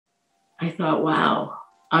I thought, wow,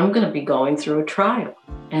 I'm going to be going through a trial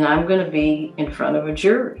and I'm going to be in front of a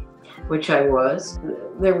jury, which I was.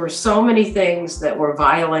 There were so many things that were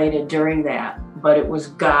violated during that, but it was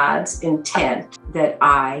God's intent that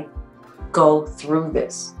I go through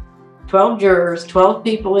this. 12 jurors, 12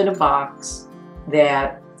 people in a box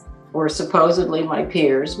that were supposedly my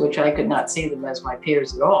peers, which I could not see them as my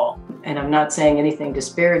peers at all. And I'm not saying anything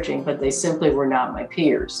disparaging, but they simply were not my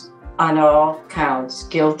peers. On all counts,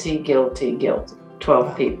 guilty, guilty, guilty.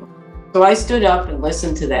 12 people. So I stood up and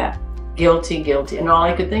listened to that. Guilty, guilty. And all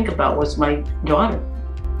I could think about was my daughter.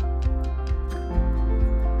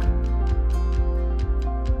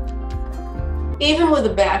 Even with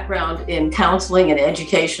a background in counseling and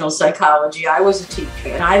educational psychology, I was a teacher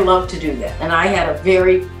and I loved to do that. And I had a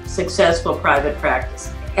very successful private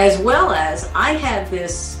practice, as well as I had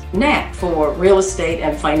this knack for real estate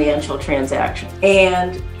and financial transactions.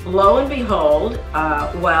 And lo and behold,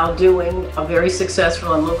 while doing a very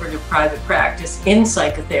successful and lucrative private practice in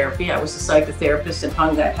psychotherapy, I was a psychotherapist and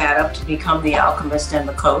hung that hat up to become the alchemist and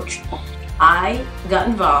the coach. I got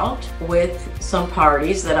involved with some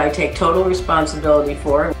parties that I take total responsibility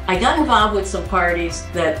for. I got involved with some parties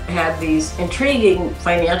that had these intriguing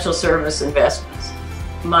financial service investments.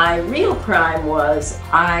 My real crime was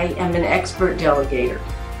I am an expert delegator.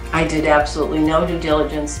 I did absolutely no due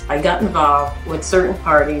diligence. I got involved with certain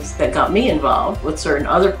parties that got me involved with certain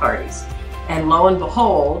other parties. And lo and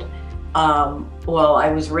behold, while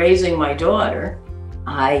I was raising my daughter,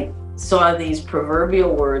 I saw these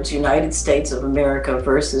proverbial words, United States of America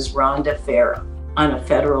versus Rhonda Farrah, on a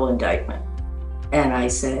federal indictment. And I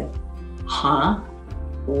said, huh?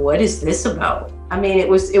 What is this about? I mean, it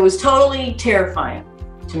was totally terrifying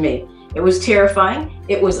to me. It was terrifying.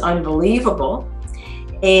 It was unbelievable.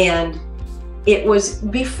 And it was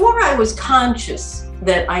before I was conscious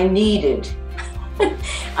that I needed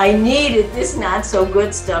this not so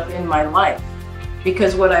good stuff in my life.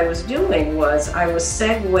 Because what I was doing was I was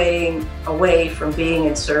segueing away from being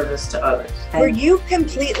in service to others. Were you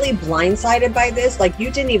completely blindsided by this? Like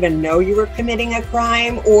you didn't even know you were committing a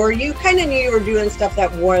crime, or you kind of knew you were doing stuff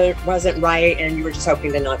that wasn't right and you were just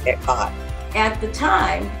hoping to not get caught? At the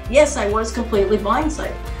time, yes, I was completely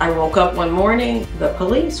blindsided. I woke up one morning, the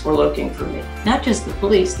police were looking for me. Not just the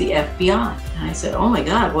police, the FBI. And I said, oh my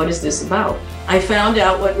God, what is this about? I found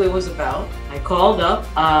out what it was about. I called up,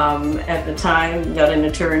 at the time, got an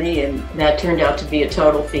attorney, and that turned out to be a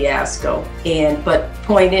total fiasco. But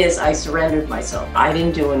point is, I surrendered myself. I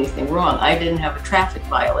didn't do anything wrong. I didn't have a traffic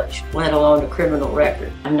violation, let alone a criminal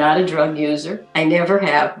record. I'm not a drug user. I never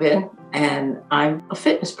have been. And I'm a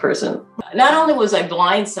fitness person. Not only was I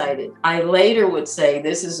blindsided, I later would say,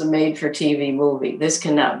 this is a made-for-TV movie. This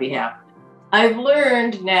cannot be happening. I've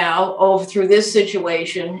learned now through this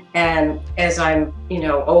situation, and as I'm,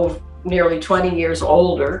 nearly 20 years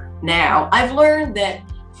older now, I've learned that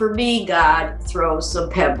for me, God throws some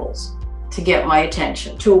pebbles to get my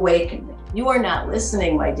attention, to awaken me. You are not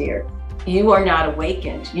listening, my dear. You are not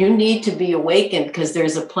awakened. You need to be awakened because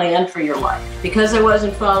there's a plan for your life. Because I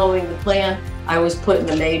wasn't following the plan, I was put in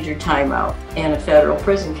a major timeout in a federal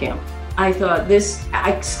prison camp. I thought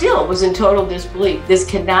I still was in total disbelief. This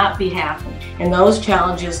cannot be happening. And those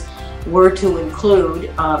challenges were to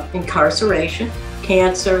include incarceration,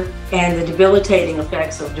 cancer, and the debilitating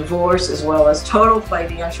effects of divorce, as well as total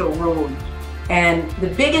financial ruin. And the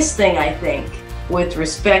biggest thing, I think, with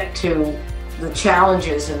respect to the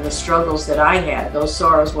challenges and the struggles that I had, those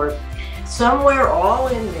sorrows, were somewhere all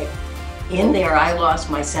in there, I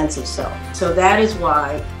lost my sense of self. So that is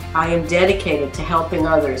why I am dedicated to helping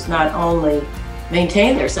others not only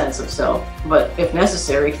maintain their sense of self, but if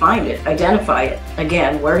necessary, find it, identify it.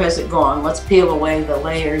 Again, where has it gone? Let's peel away the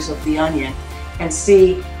layers of the onion and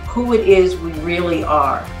see who it is we really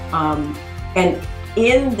are. And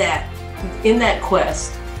in that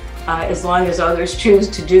quest, as long as others choose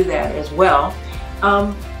to do that as well,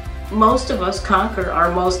 most of us conquer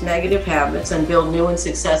our most negative habits and build new and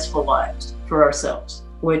successful lives for ourselves,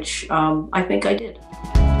 which I think I did.